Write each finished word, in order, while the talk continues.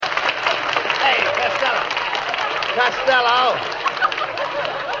Costello.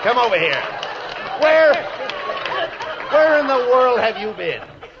 Come over here. Where in the world have you been?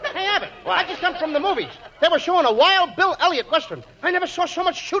 Hey, Abbott, What? I just come from the movies. They were showing a Wild Bill Elliott Western. I never saw so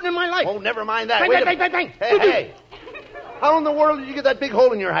much shooting in my life. Oh, never mind that. Bang, Wait bang, a- bang, bang, bang. Hey. How in the world did you get that big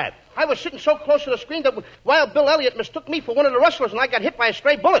hole in your hat? I was sitting so close to the screen that Wild Bill Elliott mistook me for one of the wrestlers, and I got hit by a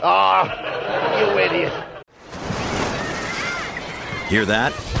stray bullet. Oh, you idiot. Hear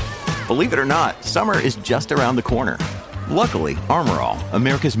that? Believe it or not, summer is just around the corner. Luckily, Armor All,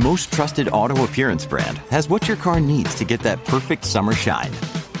 America's most trusted auto appearance brand, has what your car needs to get that perfect summer shine.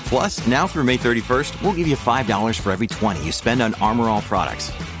 Plus, now through May 31st, we'll give you $5 for every $20 you spend on Armor All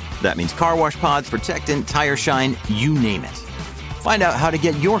products. That means car wash pods, protectant, tire shine, you name it. Find out how to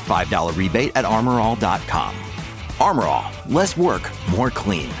get your $5 rebate at armorall.com. Armor All, less work, more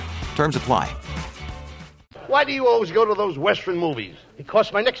clean. Terms apply. Why do you always go to those Western movies?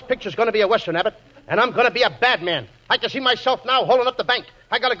 Because my next picture's going to be a Western, Abbott, and I'm going to be a bad man. I can see myself now holding up the bank.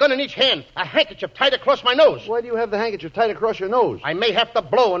 I got a gun in each hand, a handkerchief tied across my nose. Why do you have the handkerchief tied across your nose? I may have to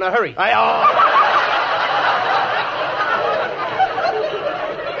blow in a hurry. After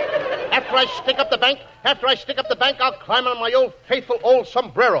I stick up the bank, I'll climb on my old faithful old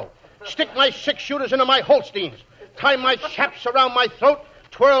sombrero, stick my 6-shooters into my Holsteins, tie my chaps around my throat,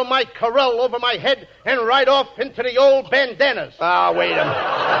 twirl my Corel over my head, and ride off into the old bandanas. Wait a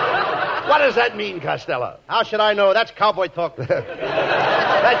minute. What does that mean, Costello? How should I know? That's cowboy talk.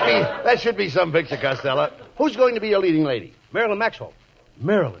 That should be some picture, Costello. Who's going to be your leading lady? Marilyn Maxwell.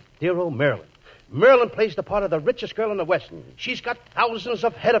 Marilyn, dear old Marilyn. Marilyn plays the part of the richest girl in the West. She's got thousands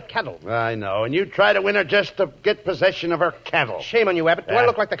of head of cattle. I know, and you try to win her just to get possession of her cattle. Shame on you, Abbott. Do I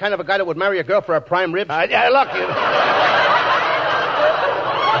look like the kind of a guy that would marry a girl for her prime ribs? Yeah, look,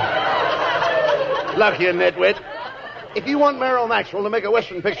 you nitwit. If you want Marilyn Maxwell to make a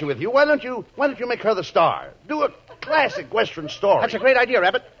Western picture with you, why don't you make her the star? Do a classic Western story. That's a great idea,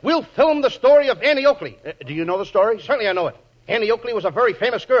 Abbott. We'll film the story of Annie Oakley. Do you know the story? Certainly I know it. Annie Oakley was a very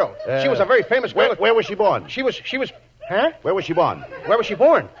famous girl. She was a very famous girl. Where was she born? She was... Huh? Where was she born? Where was she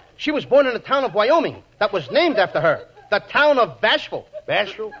born? She was born in the town of Wyoming that was named after her. The town of Bashful.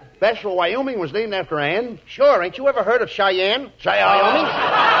 Bashful? Bashful, Wyoming was named after Anne? Sure. Ain't you ever heard of Cheyenne? Wyoming?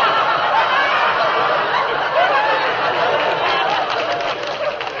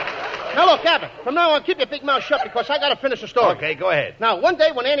 Now, look, Abbott, from now on, keep your big mouth shut because I got to finish the story. Okay, go ahead. Now, one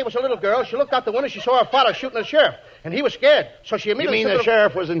day when Annie was a little girl, she looked out the window, she saw her father shooting the sheriff, and he was scared, so she immediately... You mean the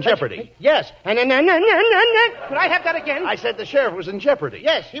sheriff was in jeopardy? Yes, and then... Could I have that again? I said the sheriff was in jeopardy.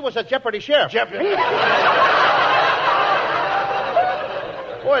 Yes, he was a jeopardy sheriff. Jeopardy?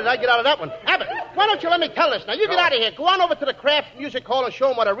 Boy, did I get out of that one. Abbott, why don't you let me tell this? Now, you get out of here. Go on over to the Kraft Music Hall and show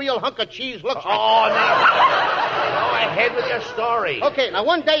them what a real hunk of cheese looks like. Oh, no. Go ahead with your story. Okay, now,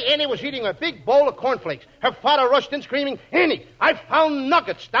 one day, Annie was eating a big bowl of cornflakes. Her father rushed in screaming, Annie, I found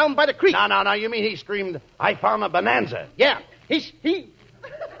nuggets down by the creek. No. You mean he screamed, I found a bonanza? Yeah. He screamed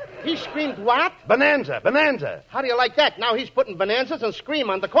what? Bonanza. How do you like that? Now he's putting bonanzas and scream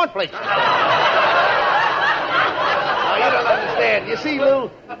on the cornflakes. You don't understand. You see,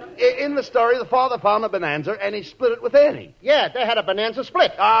 Lou, in the story, the father found a bonanza and he split it with Annie. Yeah, they had a bonanza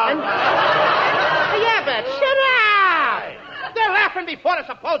split. Yeah, but shut up! They're laughing before they're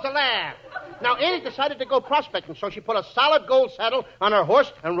supposed to laugh. Now, Annie decided to go prospecting, so she put a solid gold saddle on her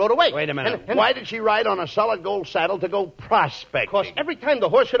horse and rode away. Wait a minute. Why did she ride on a solid gold saddle to go prospecting? Because every time the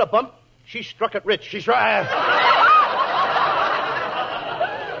horse hit a bump, she struck it rich.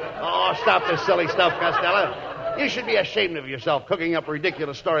 Oh, stop this silly stuff, Costello. You should be ashamed of yourself cooking up a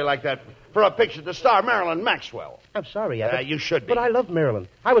ridiculous story like that for a picture to star Marilyn Maxwell. I'm sorry, Abbott. You should be. But I love Marilyn.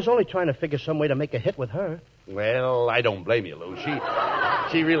 I was only trying to figure some way to make a hit with her. Well, I don't blame you, Lou.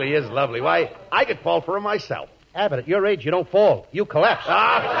 She really is lovely. Why, I could fall for her myself. Abbott, at your age, you don't fall. You collapse.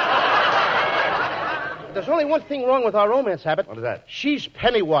 There's only one thing wrong with our romance, Abbott. What is that? She's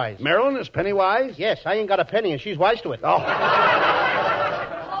Pennywise. Marilyn is Pennywise? Yes, I ain't got a penny, and she's wise to it.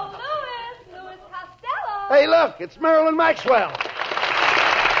 Hey, look, it's Marilyn Maxwell.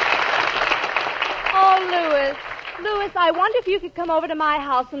 Oh, Louis, I wonder if you could come over to my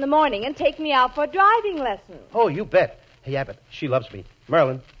house in the morning and take me out for a driving lesson. Oh, you bet. Hey, Abbott, she loves me.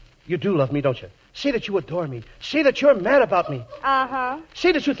 Marilyn, you do love me, don't you? Say that you adore me. Say that you're mad about me. Uh-huh.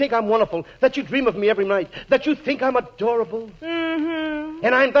 Say that you think I'm wonderful, that you dream of me every night, that you think I'm adorable. Mm-hmm.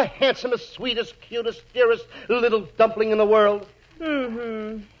 And I'm the handsomest, sweetest, cutest, dearest little dumpling in the world.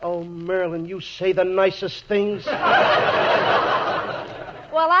 Mm-hmm. Oh, Marilyn, you say the nicest things. Well,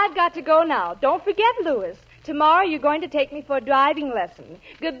 I've got to go now. Don't forget, Louis. Tomorrow you're going to take me for a driving lesson.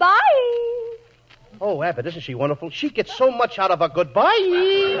 Goodbye. Oh, Abbott, isn't she wonderful? She gets so much out of a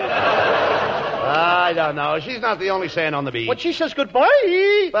goodbye. I don't know. She's not the only sand on the beach. When she says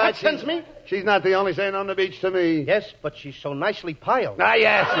goodbye, But that sends me. She's not the only sand on the beach to me. Yes, but she's so nicely piled. Ah,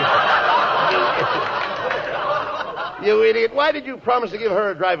 yes. You idiot. Why did you promise to give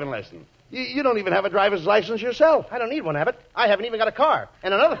her a driving lesson? You don't even have a driver's license yourself. I don't need one, Abbott. I haven't even got a car.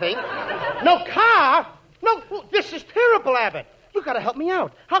 And another thing, no car? No, this is terrible, Abbott. You got to help me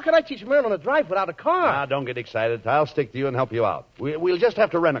out. How can I teach Marilyn to drive without a car? Ah, don't get excited. I'll stick to you and help you out. We'll just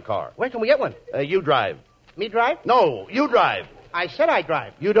have to rent a car. Where can we get one? You drive. Me drive? No, you drive. I said I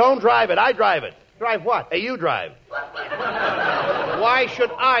drive. You don't drive it. I drive it. Drive what? You drive. Why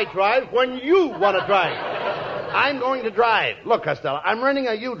should I drive when you want to drive? I'm going to drive. Look, Costello, I'm renting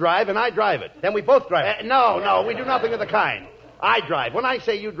a you drive, and I drive it. Then we both drive. No, we do nothing of the kind. I drive. When I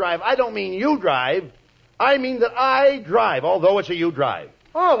say you drive, I don't mean you drive. I mean that I drive, although it's a you drive.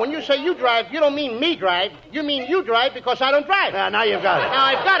 Oh, when you say you drive, you don't mean me drive. You mean you drive because I don't drive. Now you've got it. Now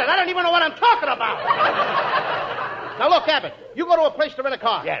I've got it. I don't even know what I'm talking about. Now look, Abbott, you go to a place to rent a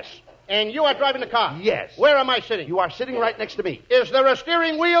car. Yes. And you are driving the car. Yes. Where am I sitting? You are sitting right next to me. Is there a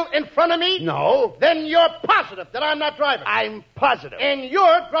steering wheel in front of me? No. Then you're positive that I'm not driving. I'm positive. And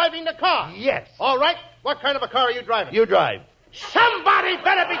you're driving the car. Yes. All right. What kind of a car are you driving? You drive. Somebody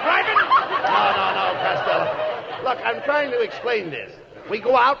better be driving. No, Costello. Look, I'm trying to explain this. We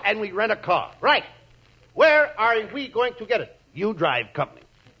go out and we rent a car. Right. Where are we going to get it? You drive company.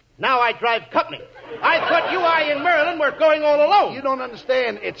 Now I drive company. I thought I and Marilyn were going all alone. You don't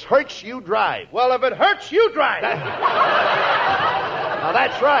understand. It's Hertz you drive. Well, if it hurts, you drive. Now,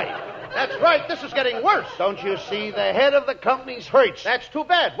 that's right. That's right. This is getting worse. Don't you see? The head of the company's Hertz. That's too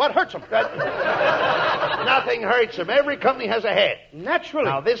bad. What hurts him? Nothing hurts him. Every company has a head. Naturally.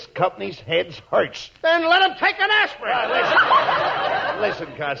 Now, this company's head's Hertz. Then let him take an aspirin. Listen,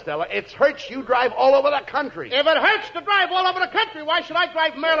 Costello. It's Hertz you drive all over the country. If it hurts to drive all over the country, why should I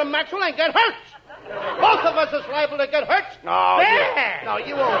drive Marilyn Maxwell and get hurt? Both of us is liable to get hurt.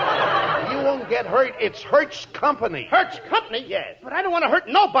 You won't get hurt. It's Hertz Company. Hertz Company? Yes. But I don't want to hurt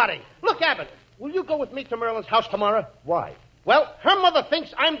nobody. Look, Abbott, will you go with me to Marilyn's house tomorrow? Why? Well, her mother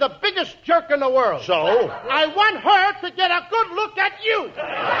thinks I'm the biggest jerk in the world. So? I want her to get a good look at you.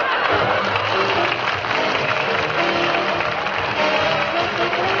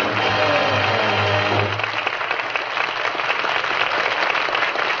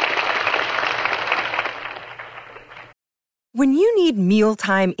 When you need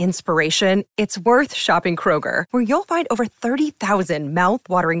mealtime inspiration, it's worth shopping Kroger, where you'll find over 30,000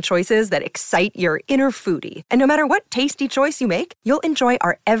 mouth-watering choices that excite your inner foodie. And no matter what tasty choice you make, you'll enjoy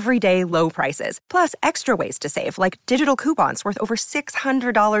our everyday low prices, plus extra ways to save, like digital coupons worth over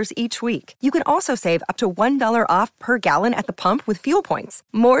 $600 each week. You can also save up to $1 off per gallon at the pump with fuel points.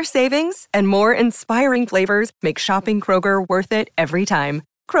 More savings and more inspiring flavors make shopping Kroger worth it every time.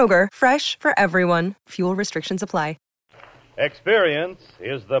 Kroger, fresh for everyone. Fuel restrictions apply. Experience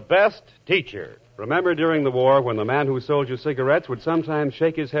is the best teacher. Remember during the war when the man who sold you cigarettes would sometimes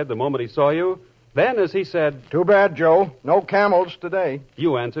shake his head the moment he saw you? Then, as he said, "Too bad, Joe. No Camels today."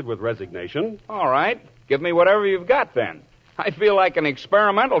 You answered with resignation, "All right. Give me whatever you've got, then. I feel like an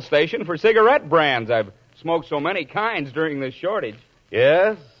experimental station for cigarette brands. I've smoked so many kinds during this shortage."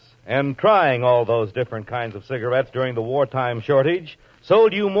 Yes, and trying all those different kinds of cigarettes during the wartime shortage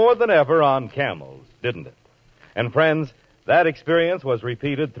sold you more than ever on Camels, didn't it? And friends, that experience was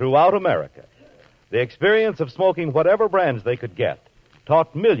repeated throughout America. The experience of smoking whatever brands they could get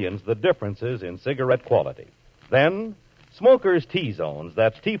taught millions the differences in cigarette quality. Then, Smokers T-Zones,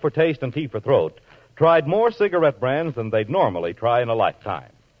 that's T for taste and T for throat, tried more cigarette brands than they'd normally try in a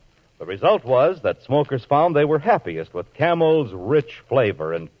lifetime. The result was that smokers found they were happiest with Camel's rich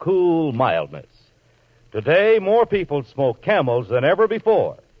flavor and cool mildness. Today, more people smoke Camels than ever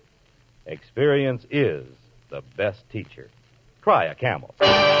before. Experience is the best teacher. Try a Camel.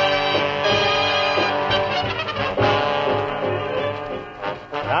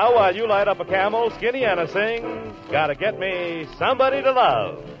 Now, while you light up a Camel, Skinny Anna sings, "Gotta Get Me Somebody to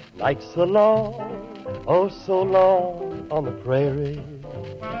Love." Like so long, oh so long on the prairie.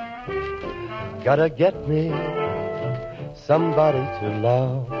 Gotta get me somebody to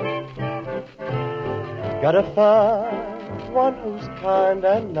love. Gotta find one who's kind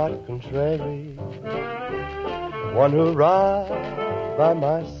and not contrary. One who rides by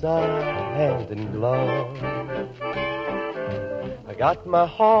my side, hand in glove. I got my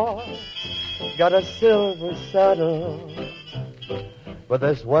horse, got a silver saddle, but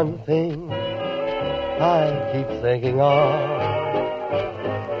there's one thing I keep thinking of.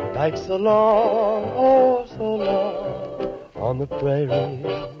 Like so long, oh so long on the prairie.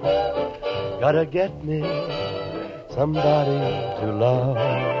 Gotta get me somebody to love.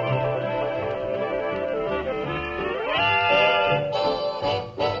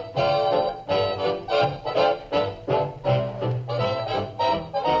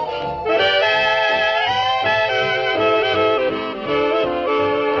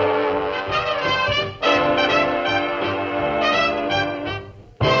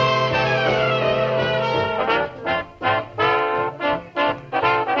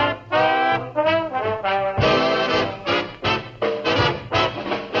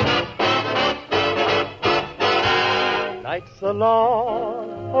 so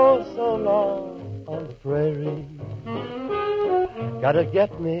long, oh, so long on the prairie. Gotta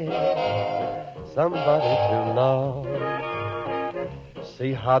get me somebody to love.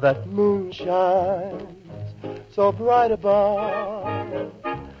 See how that moon shines so bright above.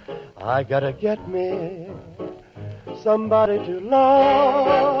 I gotta get me somebody to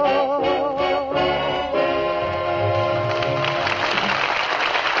love.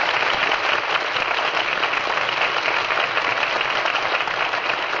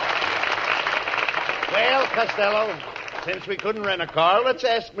 Well, Costello, since we couldn't rent a car, let's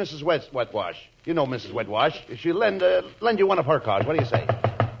ask Mrs. Wetwash. You know Mrs. Wetwash. She'll lend you one of her cars. What do you say?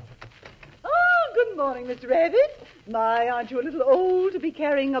 Oh, good morning, Mr. Rabbit. My, aren't you a little old to be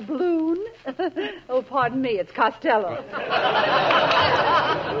carrying a balloon? Oh, pardon me, it's Costello.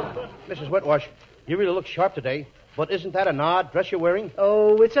 Mrs. Wetwash, you really look sharp today. But isn't that an odd dress you're wearing?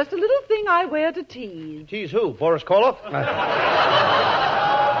 Oh, it's just a little thing I wear to tease. Tease who? Boris Karloff?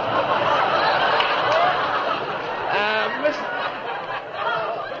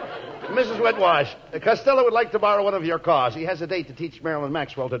 Mrs. Wetwash, Costello would like to borrow one of your cars. He has a date to teach Marilyn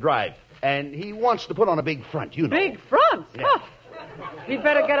Maxwell to drive. And he wants to put on a big front, you know. Big front? Yeah. Oh, he'd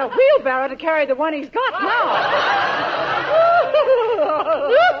better get a wheelbarrow to carry the one he's got now.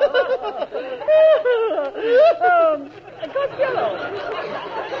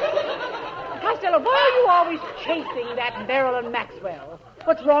 Costello, why are you always chasing that Marilyn Maxwell?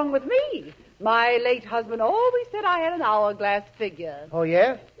 What's wrong with me? My late husband always said I had an hourglass figure. Oh,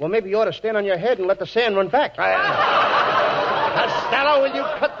 yeah? Well, maybe you ought to stand on your head and let the sand run back. Costello, will you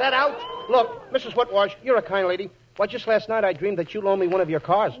cut that out? Look, Mrs. Wetwash, you're a kind lady. Why, just last night I dreamed that you loaned me one of your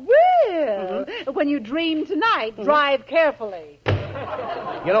cars. Well, when you dream tonight, drive carefully.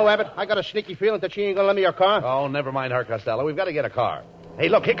 You know, Abbott, I got a sneaky feeling that she ain't gonna lend me your car. Oh, never mind her, Costello. We've got to get a car. Hey,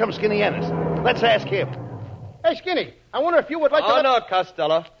 look, here comes Skinny Ennis. Let's ask him. Hey, Skinny, I wonder if you would like to... Oh, no,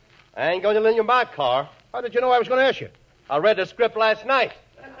 Costello. I ain't going to lend you my car. How did you know I was going to ask you? I read the script last night.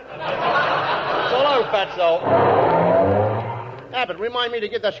 So long, Fatso. Abbott, remind me to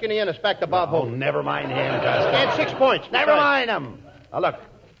give that Skinny Ennis back to Bob Hope. Oh, never mind him, Costello. And 6 points. Never mind him. Now, look,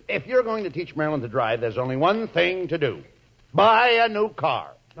 if you're going to teach Marilyn to drive, there's only one thing to do. Buy a new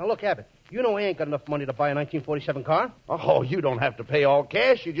car. Now, look, Abbott, you know I ain't got enough money to buy a 1947 car. Oh, you don't have to pay all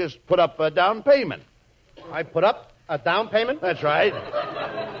cash. You just put up a down payment. I put up a down payment? That's right.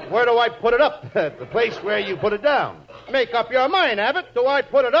 Where do I put it up? At the place where you put it down. Make up your mind, Abbott. Do I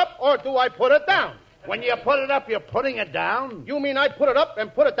put it up or do I put it down? When you put it up, you're putting it down. You mean I put it up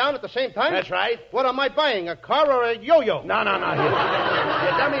and put it down at the same time? That's right. What am I buying, a car or a yo-yo? No. You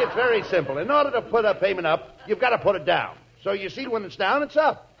dummy, it's very simple. In order to put a payment up, you've got to put it down. So you see, when it's down, it's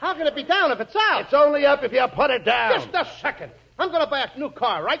up. How can it be down if it's out? It's only up if you put it down. Just a second. I'm going to buy a new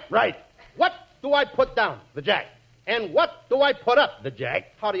car, right? Right. What do I put down? The jack. And what do I put up? The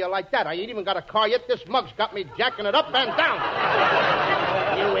jack. How do you like that? I ain't even got a car yet. This mug's got me jacking it up and down.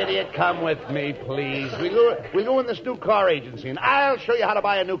 You idiot, come with me, please. We go in this new car agency, and I'll show you how to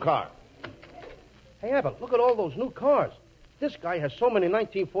buy a new car. Hey, Abbott, look at all those new cars. This guy has so many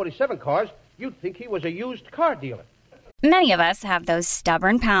 1947 cars, you'd think he was a used car dealer. Many of us have those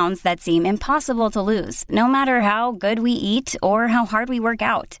stubborn pounds that seem impossible to lose, no matter how good we eat or how hard we work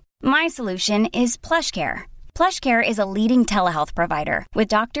out. My solution is PlushCare. PlushCare is a leading telehealth provider with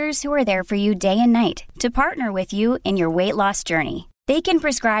doctors who are there for you day and night to partner with you in your weight loss journey. They can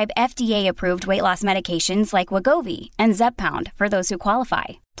prescribe FDA-approved weight loss medications like Wegovy and Zepbound for those who qualify.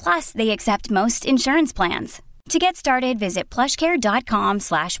 Plus, they accept most insurance plans. To get started, visit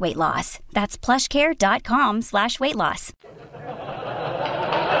plushcare.com/weightloss. That's plushcare.com/weightloss.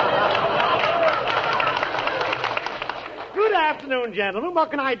 Good afternoon, gentlemen. What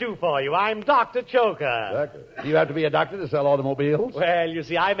can I do for you? I'm Dr. Choker. Doctor? Do you have to be a doctor to sell automobiles? Well, you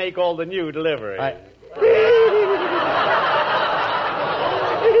see, I make all the new deliveries.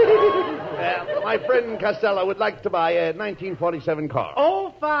 My friend Costello would like to buy a 1947 car.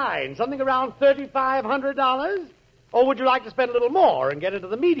 Oh, fine. Something around $3,500? Or would you like to spend a little more and get into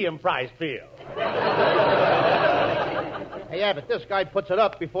the medium price field? Hey, Abbott, this guy puts it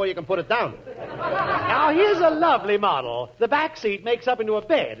up before you can put it down. Now, here's a lovely model. The back seat makes up into a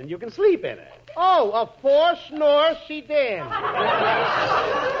bed, and you can sleep in it. Oh, a four-snore sedan.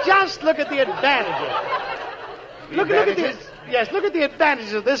 Just look at the advantages. Look at the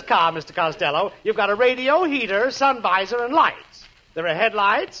advantages of this car, Mr. Costello. You've got a radio, heater, sun visor, and lights. There are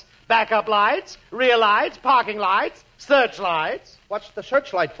headlights, backup lights, rear lights, parking lights, searchlights. What's the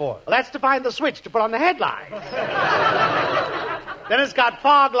searchlight for? Well, that's to find the switch to put on the headlights. Then it's got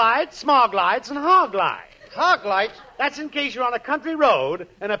fog lights, smog lights, and hog lights. Fog lights? That's in case you're on a country road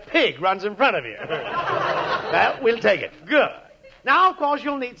and a pig runs in front of you. Well, we'll take it. Good. Now, of course,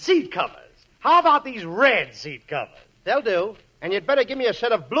 you'll need seat covers. How about these red seat covers? They'll do. And you'd better give me a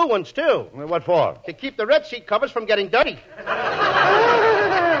set of blue ones, too. What for? To keep the red seat covers from getting dirty.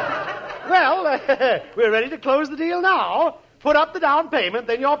 Well, we're ready to close the deal now. Put up the down payment,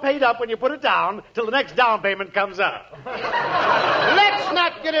 then you're paid up when you put it down till the next down payment comes up. Let's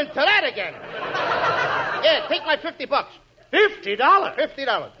not get into that again. Yeah, take my $50. $50?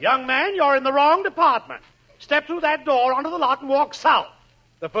 $50. Young man, you're in the wrong department. Step through that door onto the lot and walk south.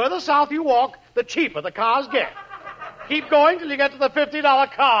 The further south you walk, the cheaper the cars get. Keep going till you get to the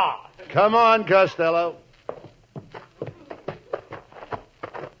 $50 car. Come on, Costello.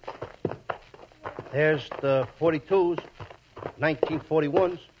 There's the 42s,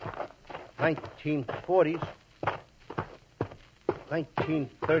 1941s, 1940s,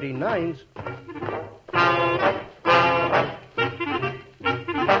 1939s.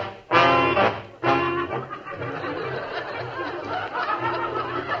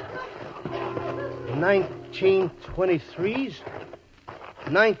 $1923s,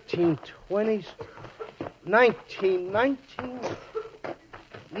 1920s, 1919s,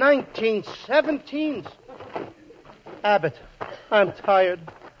 1917s. Abbott, I'm tired.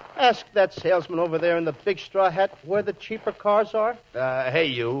 Ask that salesman over there in the big straw hat where the cheaper cars are. Hey,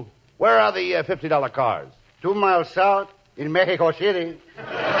 you. Where are the $50 cars? 2 miles south in Mexico City.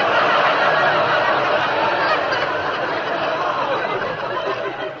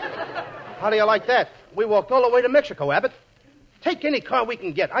 How do you like that? We walked all the way to Mexico, Abbott. Take any car we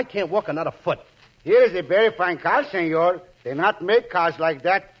can get. I can't walk another foot. Here is a very fine car, senor. They not make cars like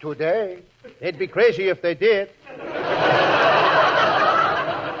that today. They'd be crazy if they did.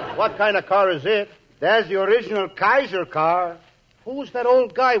 What kind of car is it? That's the original Kaiser car. Who's that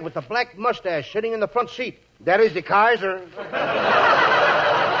old guy with the black mustache sitting in the front seat? That is the Kaiser.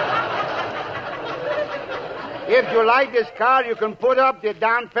 If you like this car, you can put up the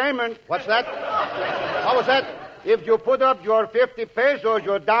down payment. What's that? How was that? If you put up your 50 pesos,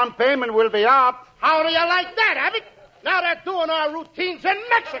 your down payment will be up. How do you like that, Abbott? Now they're doing our routines in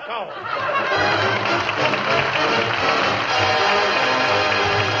Mexico.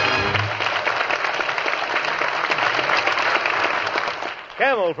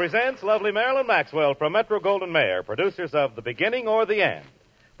 Camel presents lovely Marilyn Maxwell from Metro-Goldwyn-Mayer, producers of The Beginning or the End.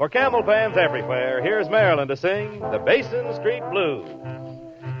 For Camel fans everywhere, here's Marilyn to sing The Basin Street Blues.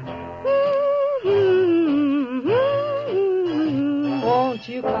 Won't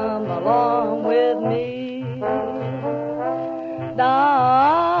you come along with me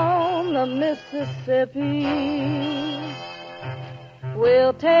down the Mississippi?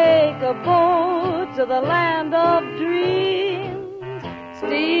 We'll take a boat to the land of dreams,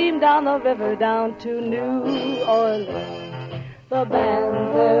 steam down the river down to New Orleans. The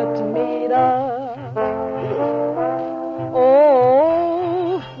band's there to meet us,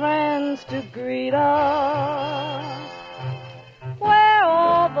 oh, friends to greet us, where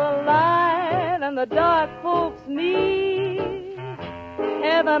all the light and the dark folks meet.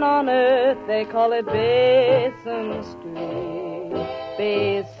 Heaven on earth, they call it Basin Street.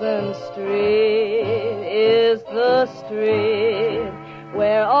 Basin Street is the street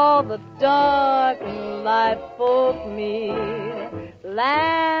where all the dark and light folk meet.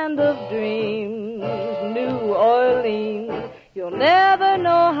 Land of dreams, New Orleans. You'll never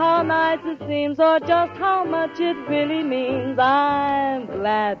know how nice it seems or just how much it really means. I'm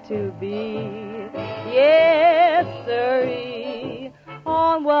glad to be, yes, sirree,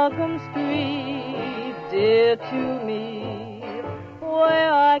 on Welcome Street, dear to me,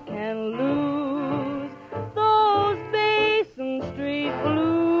 where I can lose those Basin Street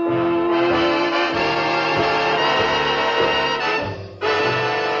blues.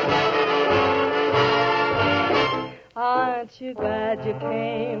 Aren't you glad you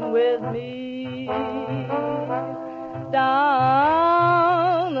came with me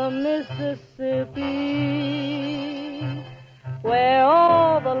down the Mississippi, where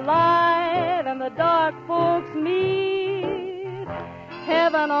all the light and the dark folks meet?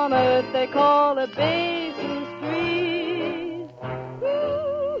 Heaven on earth, they call it Basin Street.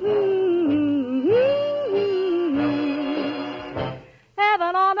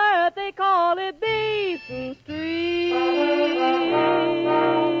 Heaven on earth, they call it Basin Street.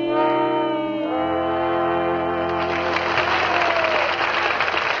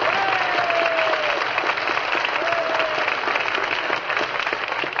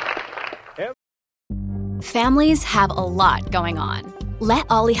 Families have a lot going on. Let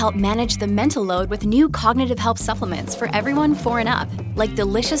Ollie help manage the mental load with new cognitive help supplements for everyone 4 and up, like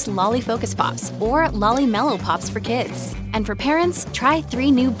delicious Lolly Focus Pops or Lolly Mellow Pops for kids. And for parents, try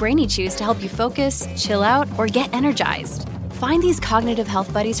 3 new Brainy Chews to help you focus, chill out, or get energized. Find these cognitive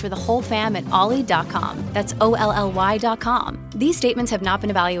health buddies for the whole fam at ollie.com. That's OLLY.com. These statements have not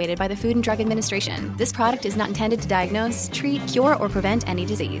been evaluated by the Food and Drug Administration. This product is not intended to diagnose, treat, cure, or prevent any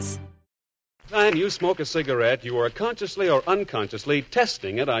disease. Time you smoke a cigarette, you are consciously or unconsciously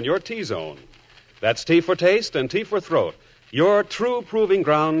testing it on your T-zone. That's T for taste and T for throat, your true proving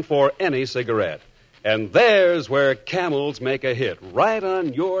ground for any cigarette. And there's where Camels make a hit, right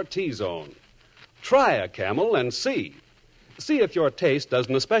on your T-zone. Try a Camel and see. See if your taste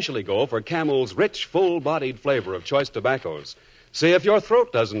doesn't especially go for Camel's rich, full-bodied flavor of choice tobaccos. See if your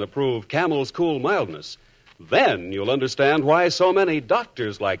throat doesn't approve Camel's cool mildness. Then you'll understand why so many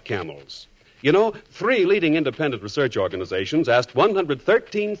doctors like Camels. You know, 3 leading independent research organizations asked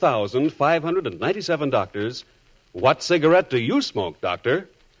 113,597 doctors, "What cigarette do you smoke, doctor?"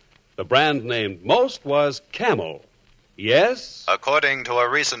 The brand named most was Camel. Yes? According to a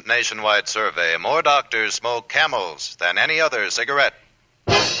recent nationwide survey, more doctors smoke Camels than any other cigarette.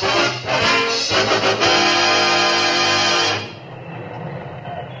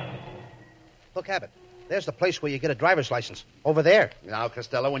 Look, Abbott, there's the place where you get a driver's license. Over there. Now,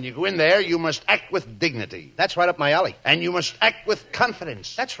 Costello, when you go in there, you must act with dignity. That's right up my alley. And you must act with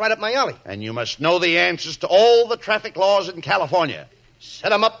confidence. That's right up my alley. And you must know the answers to all the traffic laws in California.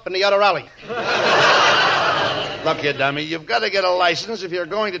 Set 'em up in the other alley. Look, you dummy, you've got to get a license if you're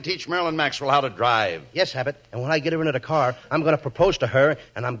going to teach Marilyn Maxwell how to drive. Yes, Abbott. And when I get her into the car, I'm going to propose to her,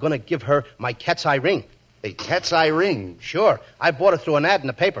 and I'm going to give her my cat's eye ring. A cat's eye ring? Sure. I bought it through an ad in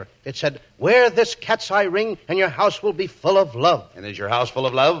the paper. It said, "Wear this cat's eye ring, and your house will be full of love." And is your house full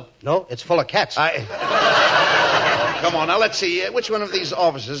of love? No, it's full of cats. Come on, now, let's see. Which one of these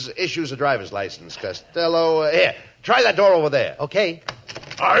offices issues a driver's license, Costello? Here, try that door over there. Okay.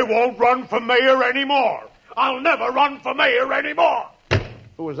 I won't run for mayor anymore. I'll never run for mayor anymore.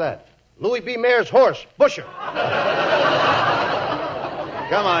 Who was that? Louis B. Mayer's horse, Busher.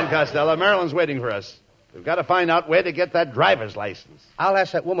 Come on, Costello. Marilyn's waiting for us. We've got to find out where to get that driver's license. I'll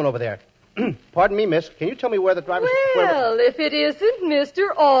ask that woman over there. Pardon me, miss. Can you tell me where the driver's... Well, if it isn't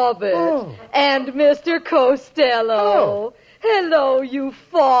Mr. Orbit and Mr. Costello. Oh. Hello, you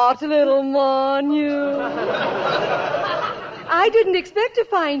fat little mon, you. I didn't expect to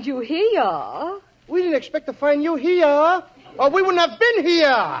find you here. We didn't expect to find you here, or we wouldn't have been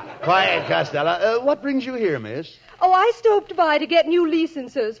here. Quiet, Costello. What brings you here, miss? Oh, I stopped by to get new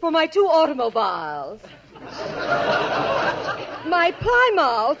licenses for my 2 automobiles. My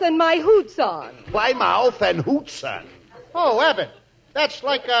Plymouth and my Hootson. Plymouth and Hootson? Oh, Abbott, that's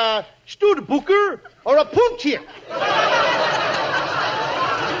like a Studebaker or a Puntier.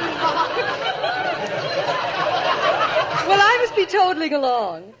 Well, I must be toddling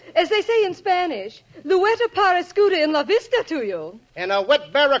along. As they say in Spanish, Lueta Parascuda in la vista to you. And a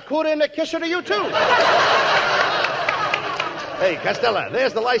wet barracuda and a kisser to you, too. Hey, Costello,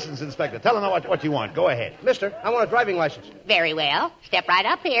 there's the license inspector. Tell him what you want. Go ahead. Mister, I want a driving license. Very well. Step right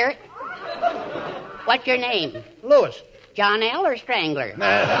up here. What's your name? Lewis. John L. or Strangler?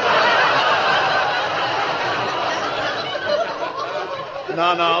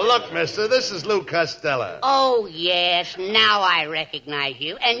 No, look, mister, this is Lou Costello. Oh, yes, now I recognize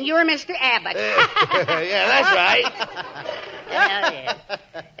you. And you're Mr. Abbott. Yeah, that's right. Well, yes.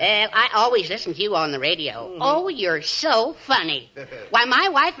 I always listen to you on the radio. Mm-hmm. Oh, you're so funny. Why, my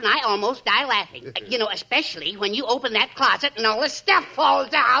wife and I almost die laughing. You know, especially when you open that closet and all the stuff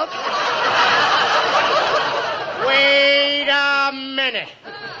falls out. Wait a minute.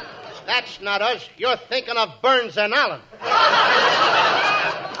 That's not us. You're thinking of Burns and Allen.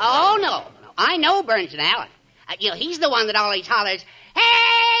 Oh, no. I know Burns and Allen. He's the one that always hollers, "Hey,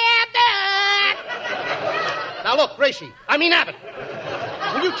 Abbott!" Now, look, Gracie. Abbott.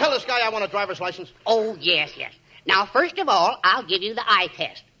 Will you tell this guy I want a driver's license? Oh, yes. Now, first of all, I'll give you the eye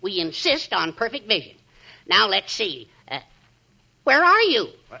test. We insist on perfect vision. Now, let's see. Where are you?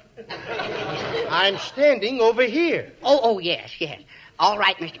 I'm standing over here. Oh, yes. All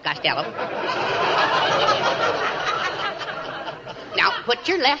right, Mr. Costello. Now, put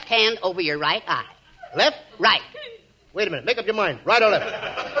your left hand over your right eye. Left? Right. Wait a minute. Make up your mind. Right or left?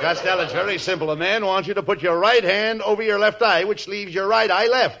 Costello, it's very simple. A man wants you to put your right hand over your left eye, which leaves your right eye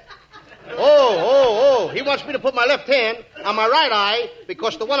left. Oh. He wants me to put my left hand on my right eye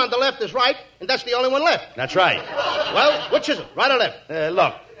because the one on the left is right, and that's the only one left. That's right. Well, which is it? Right or left?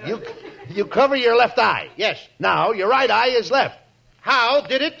 Look, you cover your left eye. Yes. Now, your right eye is left. How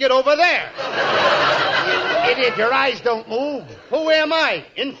did it get over there? You idiot, your eyes don't move. Who am I?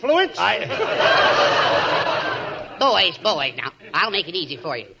 Influence? Boys, now, I'll make it easy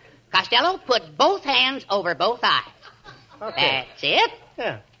for you. Costello, put both hands over both eyes. Okay. That's it.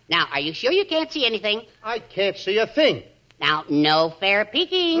 Yeah. Now, are you sure you can't see anything? I can't see a thing. Now, no fair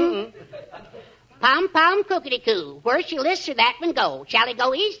peeking. Pom-pom cookity-coo. Where shall this or that one go? Shall he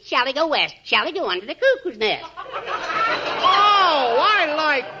go east? Shall he go west? Shall he go under the cuckoo's nest? Oh, I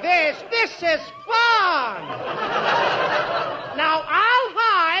like this. This is fun. Now, I'll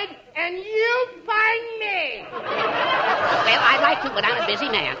hide, and you find me. Well, I'd like to, but I'm a busy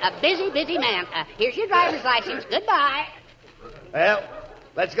man. A busy man. Here's your driver's license. Goodbye. Well,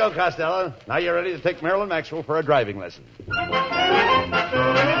 let's go, Costello. Now you're ready to take Marilyn Maxwell for a driving lesson.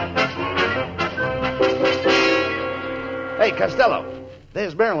 Hey, Costello,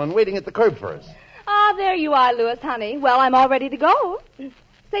 there's Marilyn waiting at the curb for us. Ah, there you are, Louis, honey. Well, I'm all ready to go.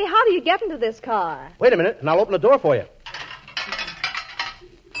 Say, how do you get into this car? Wait a minute, and I'll open the door for you.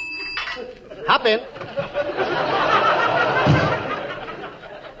 Hop in.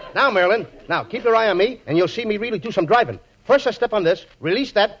 Now, Marilyn, keep your eye on me, and you'll see me really do some driving. First, I step on this,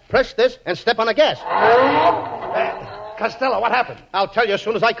 release that, press this, and step on the gas. Costello, what happened? I'll tell you as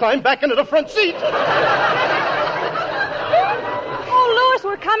soon as I climb back into the front seat. Oh, Louis,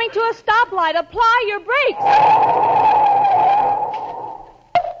 we're coming to a stoplight. Apply your brakes.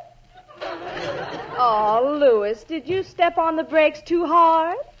 Oh, Louis, did you step on the brakes too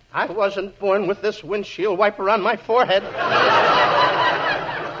hard? I wasn't born with this windshield wiper on my forehead.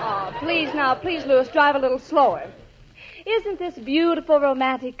 Oh, please, Louis, drive a little slower. Isn't this beautiful,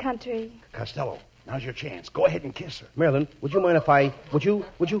 romantic country? Costello, now's your chance. Go ahead and kiss her. Marilyn, would you mind if I... Would you?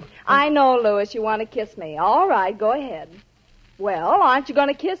 I know, Louis, you want to kiss me. All right, go ahead. Well, aren't you going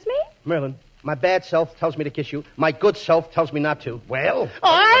to kiss me? Marilyn, my bad self tells me to kiss you. My good self tells me not to. Well?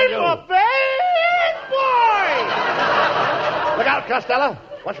 I'm a bad boy! Look out, Costello.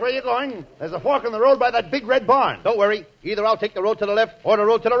 Which way are you going? There's a fork in the road by that big red barn. Don't worry. Either I'll take the road to the left or the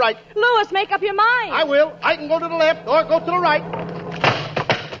road to the right. Louis, make up your mind. I will. I can go to the left or go to the right.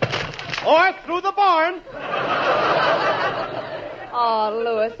 Or through the barn. Oh,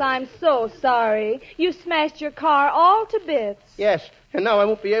 Louis, I'm so sorry. You smashed your car all to bits. Yes, and now I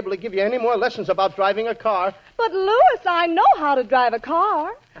won't be able to give you any more lessons about driving a car. But, Louis, I know how to drive a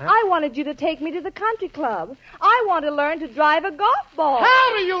car. Huh? I wanted you to take me to the country club. I want to learn to drive a golf ball.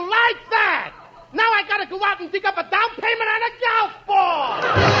 How do you like that? Now I got to go out and dig up a down payment on a golf ball.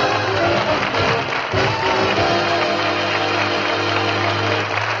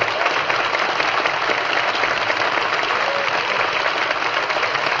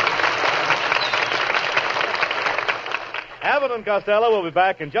 Abbott and Costello will be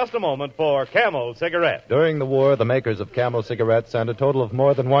back in just a moment for Camel Cigarette. During the war, the makers of Camel cigarettes sent a total of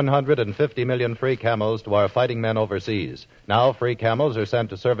more than 150 million free Camels to our fighting men overseas. Now, free Camels are sent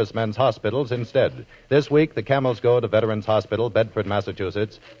to servicemen's hospitals instead. This week, the Camels go to Veterans Hospital, Bedford,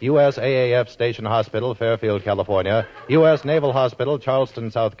 Massachusetts, U.S. AAF Station Hospital, Fairfield, California, U.S. Naval Hospital,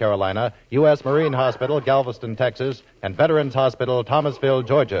 Charleston, South Carolina, U.S. Marine Hospital, Galveston, Texas, and Veterans Hospital, Thomasville,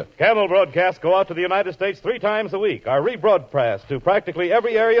 Georgia. Camel broadcasts go out to the United States 3 times a week. Our rebroadcast to practically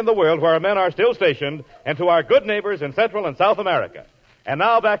every area in the world where our men are still stationed, and to our good neighbors in Central and South America. And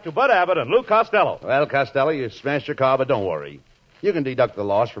now back to Bud Abbott and Lou Costello. Well, Costello, you smashed your car, but don't worry. You can deduct the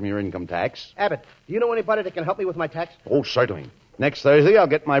loss from your income tax. Abbott, do you know anybody that can help me with my tax? Oh, certainly. Next Thursday, I'll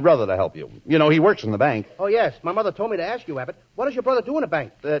get my brother to help you. You know, he works in the bank. Oh, yes. My mother told me to ask you, Abbott. What does your brother do in the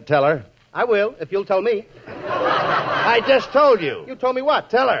bank? Tell her. I will, if you'll tell me. I just told you. You told me what?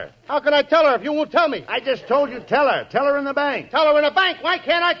 Tell her. How can I tell her if you won't tell me? I just told you tell her. Tell her in the bank. Tell her in the bank. Why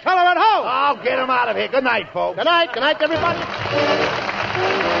can't I tell her at home? I'll get him out of here. Good night, folks. Good night. Good night, everybody.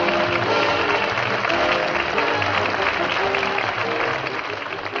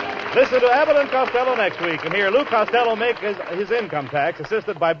 Listen to Abbott and Costello next week and hear Lou Costello make his income tax,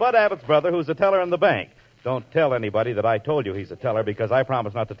 assisted by Bud Abbott's brother, who's a teller in the bank. Don't tell anybody that I told you he's a teller, because I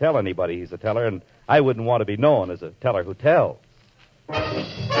promised not to tell anybody he's a teller, and I wouldn't want to be known as a teller who tells.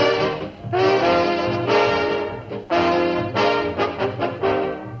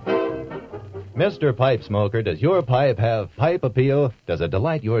 Mr. Pipe Smoker, does your pipe have pipe appeal? Does it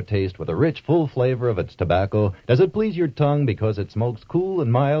delight your taste with the rich, full flavor of its tobacco? Does it please your tongue because it smokes cool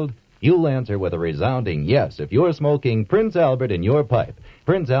and mild? You'll answer with a resounding yes if you're smoking Prince Albert in your pipe.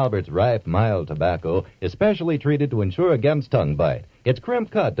 Prince Albert's ripe, mild tobacco is specially treated to ensure against tongue bite. It's crimp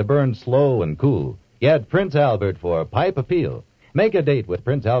cut to burn slow and cool. Get Prince Albert for pipe appeal. Make a date with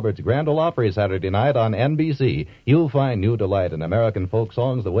Prince Albert's Grand Ole Opry Saturday night on NBC. You'll find new delight in American folk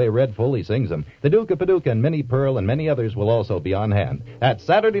songs the way Red Foley sings them. The Duke of Paducah and Minnie Pearl and many others will also be on hand. That's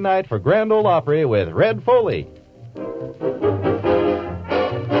Saturday night for Grand Ole Opry with Red Foley.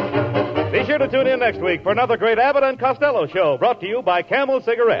 Be sure to tune in next week for another great Abbott and Costello show brought to you by Camel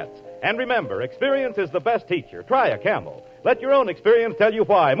Cigarettes. And remember, experience is the best teacher. Try a Camel. Let your own experience tell you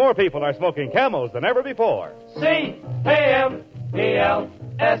why more people are smoking Camels than ever before. C-A-M-E-L-S.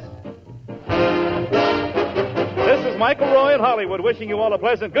 This is Michael Roy in Hollywood wishing you all a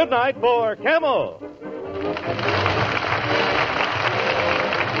pleasant good night for Camel.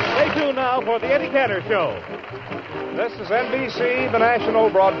 Stay tuned now for the Eddie Cantor Show. This is NBC, the National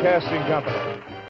Broadcasting Company.